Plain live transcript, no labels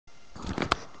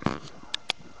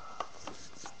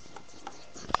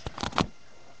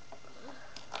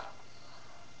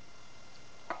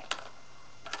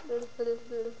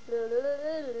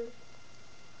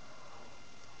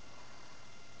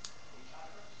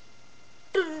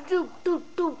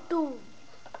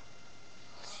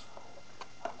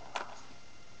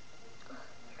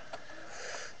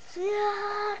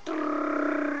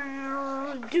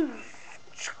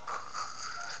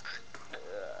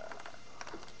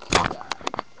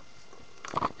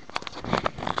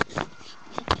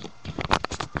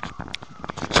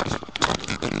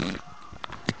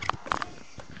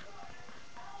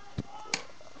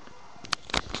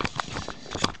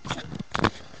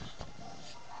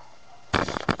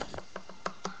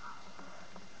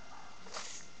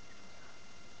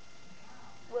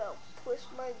Well, twist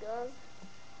my gun.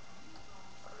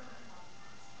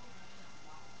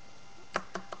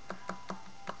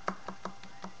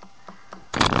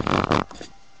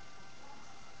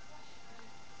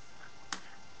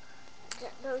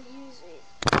 Got no Uzis.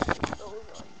 Those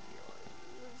are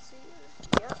Uzis.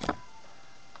 Yep.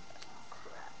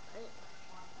 Crap.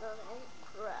 No, they ain't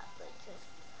crap.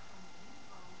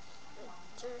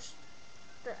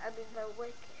 They're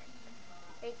wicked,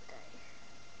 ain't they?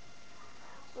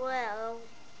 Well,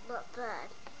 not bad.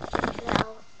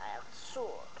 Now I have a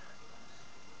sword.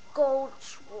 Gold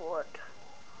sword.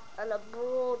 And a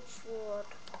broadsword.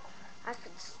 I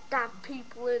can stab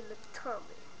people in the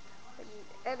tummy. I mean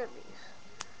enemies.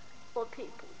 Or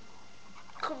people.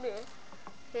 Come here.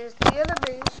 Here's the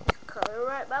enemy. He's coming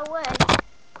right my way.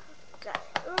 Got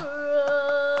it.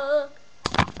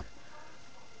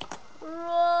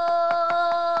 Run!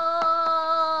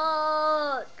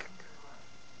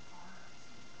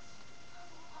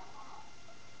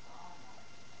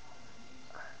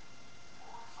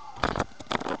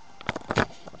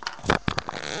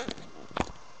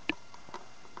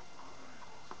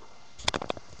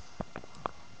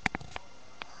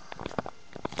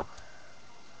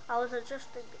 I was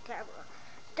adjusting the camera.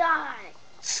 Die!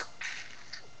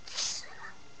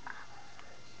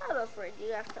 I'm afraid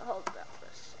you have to hold that for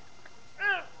a sec.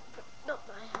 Not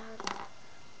my hand.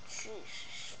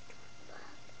 Jesus,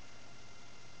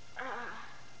 man.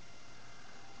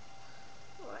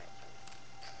 Right.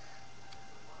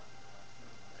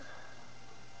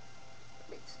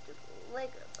 It's the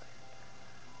Lego man.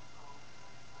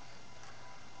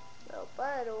 Well,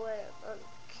 by the way, another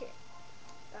kid.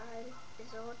 That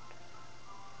is on.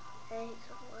 Hey,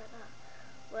 something like that.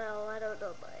 Well, I don't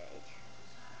know my age.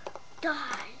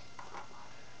 Die!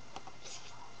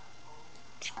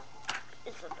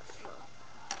 It's on the floor.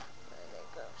 And it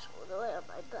goes all the way on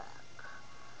my back.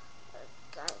 And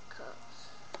the guy comes.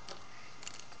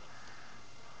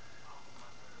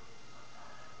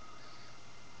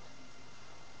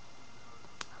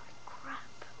 Holy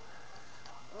crap.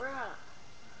 Run.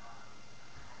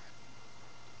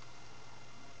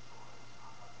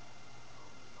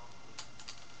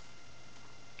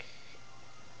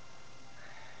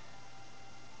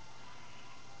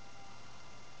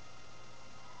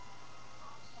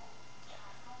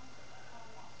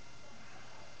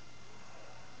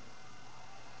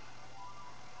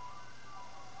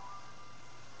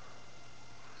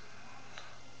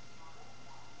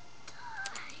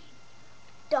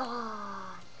 Die!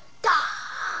 Die!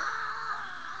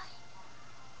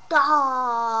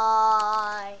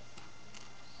 Die!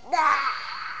 Now!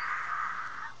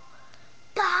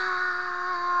 Die!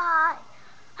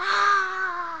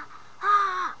 Ah!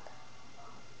 Ah!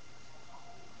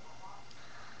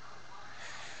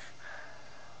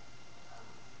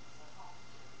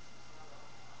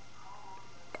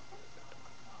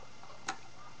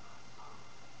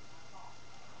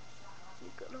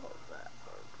 You can hold that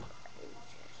for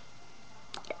ages.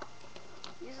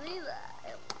 You see that?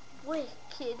 Wicked,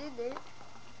 isn't it?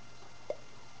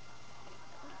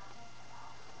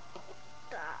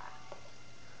 Die.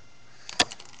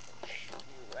 Shoot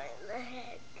you right in the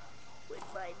head with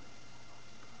my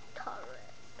turret.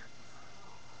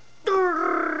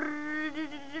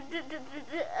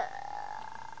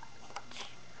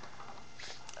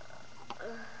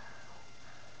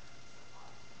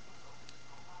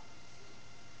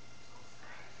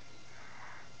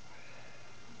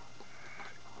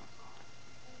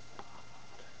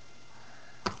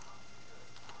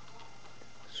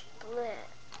 Split.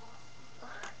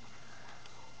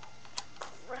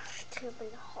 Crushed him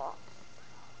in half.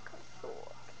 Like a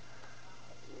sword.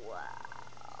 Wow.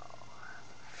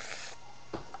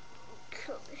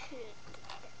 Come here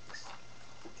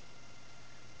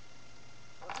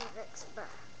to the next man.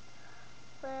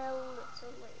 Well, it's a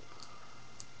lady.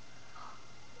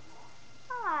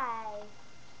 Hi.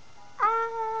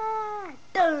 Ah,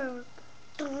 doom.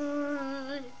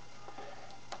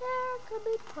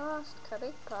 Coming past,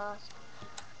 coming past.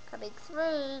 Coming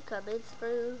through, coming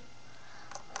through.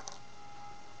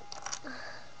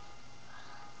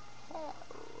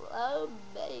 Hello,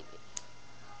 baby.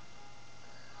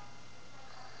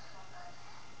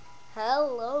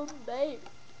 Hello, baby.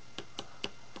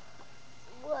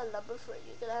 Well, I'm afraid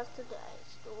you're gonna have to die.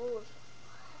 It's the rules.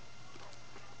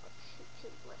 Shoot you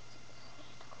right in the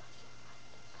head. Close your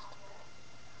eyes.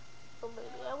 Or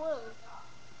maybe I won't.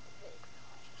 Maybe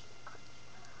I'll just cut you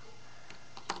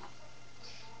out.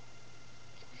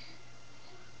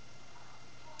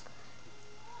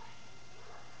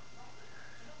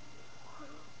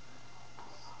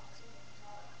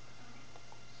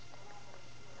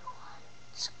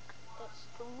 It's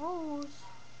the rules.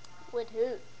 With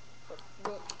who? With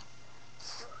me.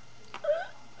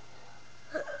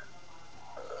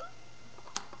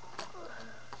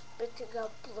 Spitting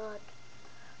out blood.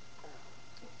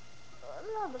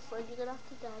 I'm afraid you're gonna have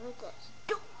to die with this.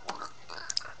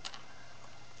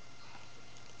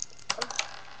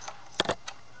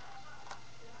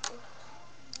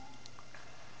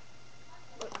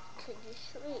 But can you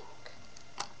shriek?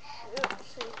 Sure,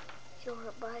 see, you're a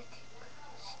mighty.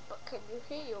 But can you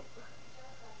heal?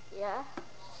 Yeah?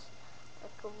 I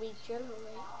can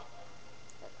regenerate.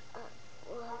 And add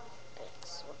one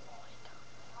bits of light.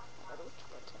 An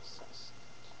ultimate assassin.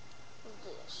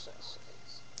 The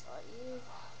assassins are you,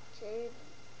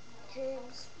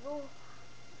 James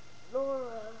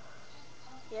Laura?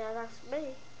 Yeah, that's me.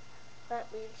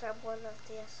 That means I'm one of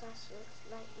the assassins,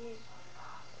 like you.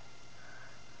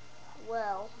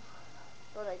 Well,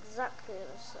 not exactly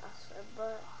an assassin,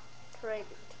 but training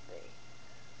to be.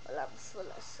 Well, I'm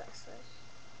full assassin.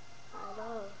 I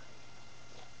know.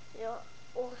 You're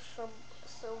awesome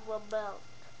silver belt.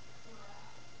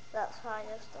 That's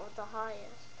highest of the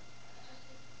highest.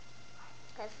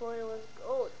 I thought it was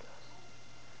gold.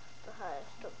 The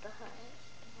highest of the highest.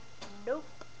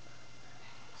 Nope.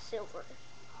 Silver.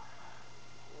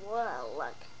 Well,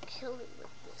 I can kill him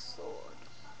with this sword.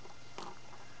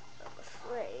 I'm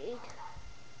afraid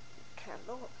you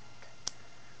cannot.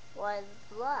 Why is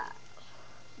that?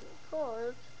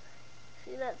 Because,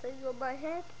 see that thing on my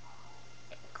head?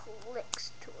 It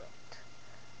clicks to it.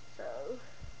 So,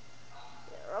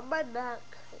 you're on my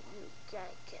back and you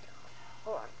can't get off.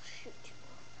 Or I'll shoot you off.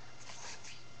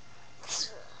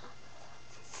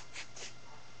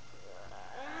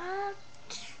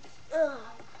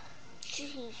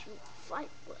 Jeez, you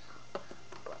fight well,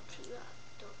 but you have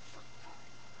to fight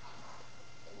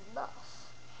enough.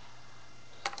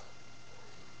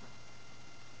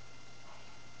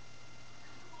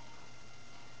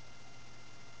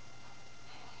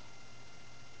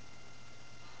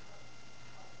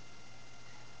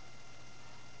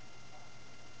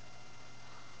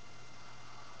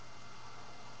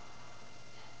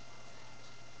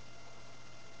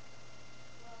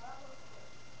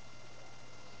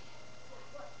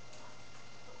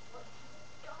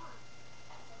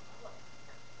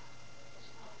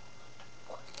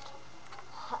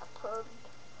 Happened.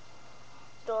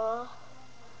 Duh.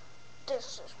 This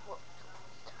is what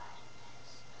time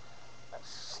is. A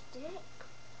stick?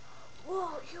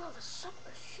 Whoa, you have a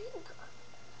submachine gun.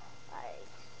 I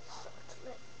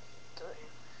certainly do.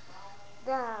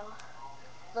 Now,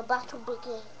 the battle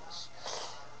begins.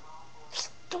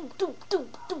 Doom, doom, doom,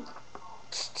 doom.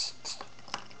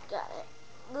 Got it.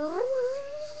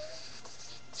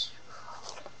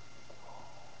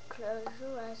 Close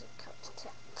your eyes and count to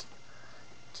 10.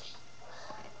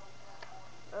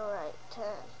 Alright, 10.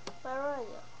 Where are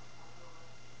you?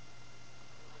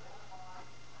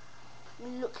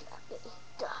 Look at me.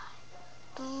 Die.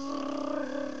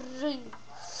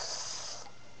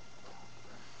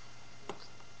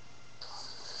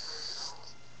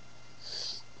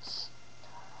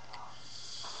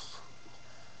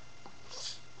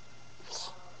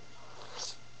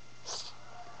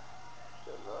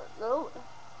 You're not nowhere.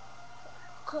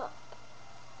 Come.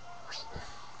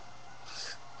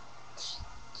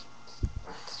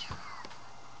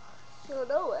 You're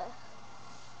nowhere.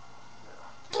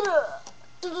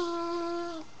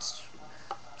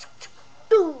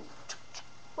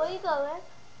 Where you going?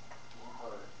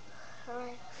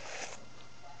 Alright.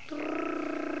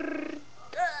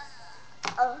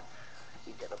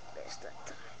 You didn't miss that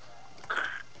time.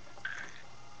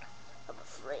 I'm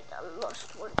afraid I lost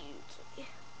one Uzi.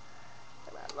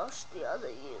 And I lost the other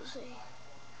Uzi.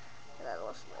 And I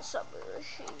lost my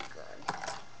submachine gun.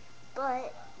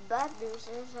 But bad news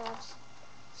is I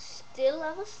still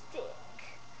have a stick.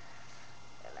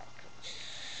 And I can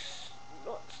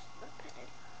not snap it in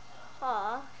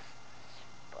half.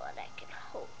 But I can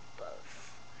hold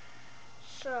both.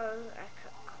 So I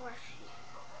can crush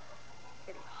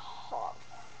you in half.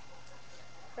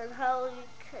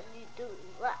 do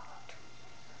that?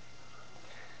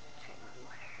 Can you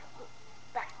handle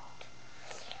that?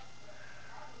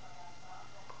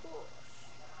 Of course.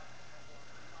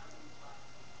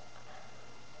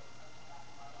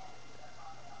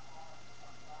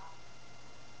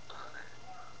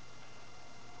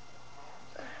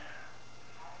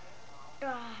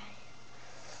 Die.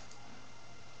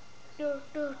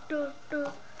 Do.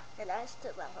 And I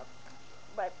still have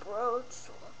my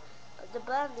broadsword. But the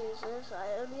bad news is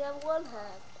I only have one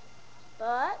hand.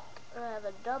 But I have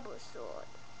a double sword.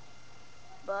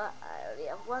 But I only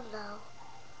have one now.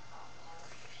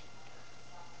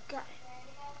 Got it.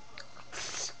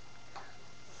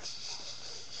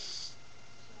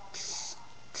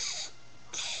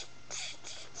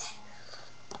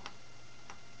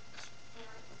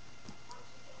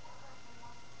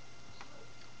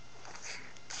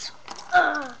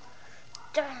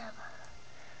 Damn.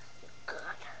 Good.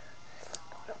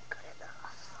 Not good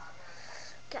enough.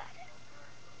 Got it.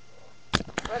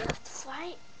 Wanna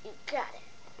fight? You got it.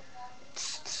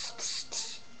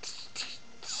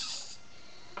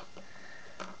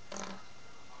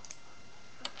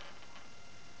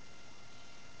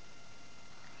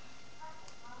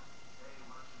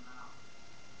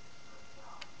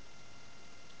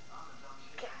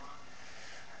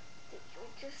 Did you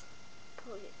just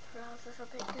pull your trousers a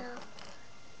bit down?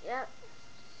 Yep.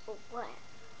 For what?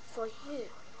 For you.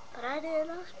 But I didn't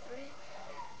ask for it.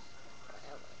 But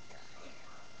I will die.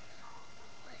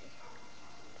 Wait.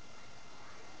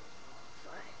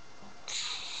 Fine.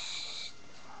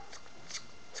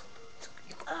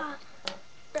 Ah,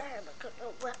 damn, I got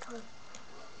no weapon.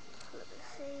 Let me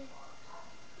see.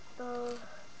 No.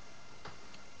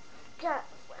 Got a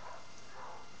weapon.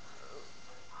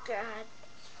 God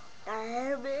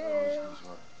damn it.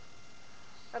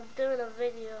 I'm doing a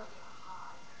video.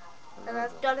 And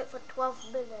I've done it for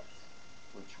 12 minutes.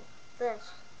 Which one?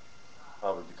 This.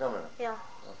 Oh, with the camera? Yeah.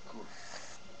 Oh, cool.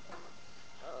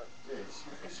 Yeah,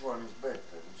 see, this one is better.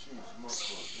 You see, it's more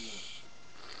cool.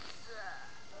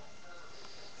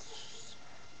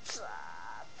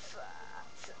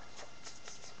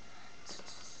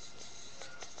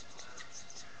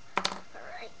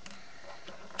 Alright.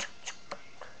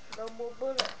 No more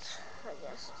bullets. I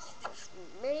guess it's just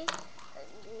me and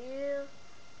you.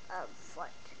 I'm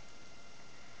fighting.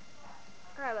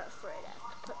 I'm afraid I have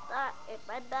to put that in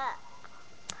my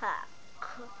backpack.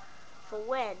 For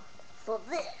when? For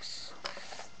this.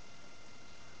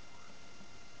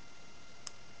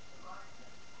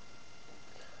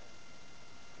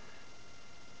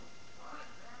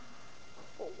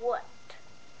 For what?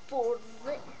 For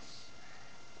this.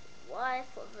 Why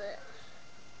for this?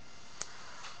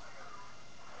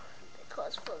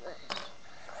 Because for this.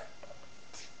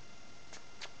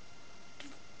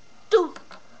 Dude!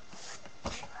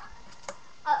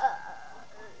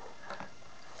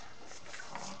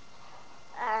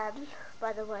 And,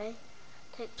 by the way,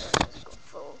 take this as got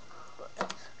full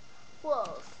bullets.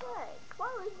 Whoa, Frank, why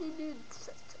would you do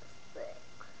such a thing?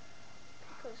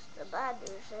 Because the bad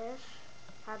news is,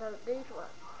 I don't need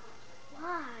one. Why?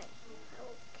 I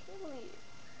will kill you.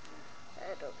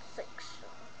 I don't think so.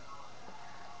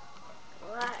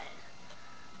 Why?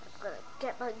 I'm gonna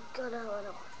get my gun out and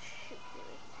I'm gonna shoot you in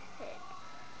the head.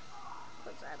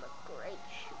 Because I'm a great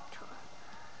shooter.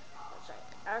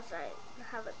 As I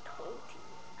haven't told you,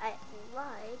 I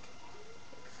lied.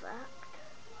 In fact,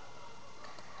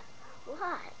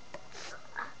 what?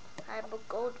 I'm a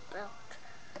gold belt.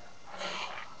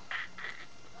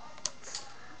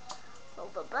 Well,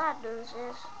 the bad news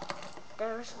is,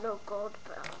 there is no gold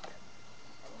belt.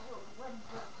 And your red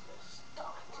belt is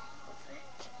starting with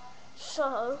it.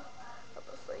 So, I'm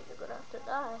afraid you're gonna have to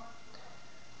die.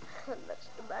 And that's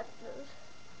the bad news.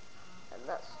 And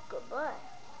that's goodbye.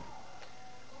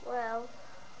 Well,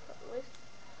 at least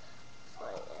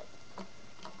fight it.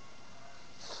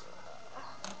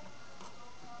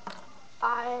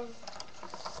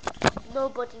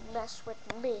 Nobody mess with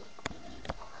me.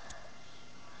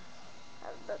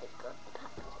 I've got a gun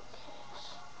packed in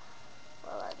case.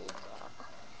 Well, I need that.